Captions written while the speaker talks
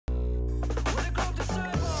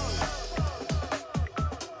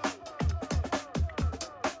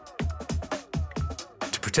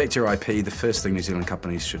protect your IP, the first thing New Zealand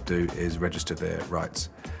companies should do is register their rights.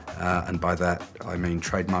 And by that, I mean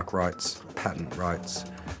trademark rights, patent rights.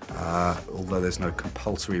 Although there's no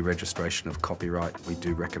compulsory registration of copyright, we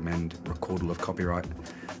do recommend recordal of copyright.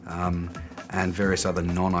 And various other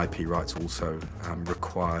non-IP rights also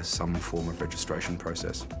require some form of registration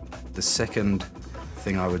process. The second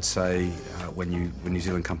thing I would say when New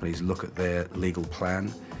Zealand companies look at their legal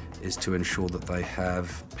plan is to ensure that they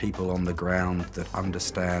have people on the ground that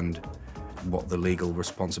understand what the legal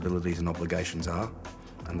responsibilities and obligations are,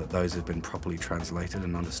 and that those have been properly translated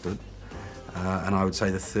and understood. And I would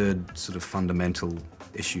say the third sort of fundamental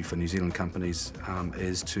issue for New Zealand companies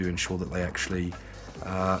is to ensure that they actually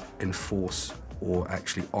enforce or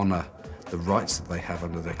actually honour the rights that they have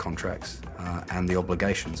under their contracts and the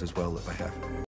obligations as well that they have.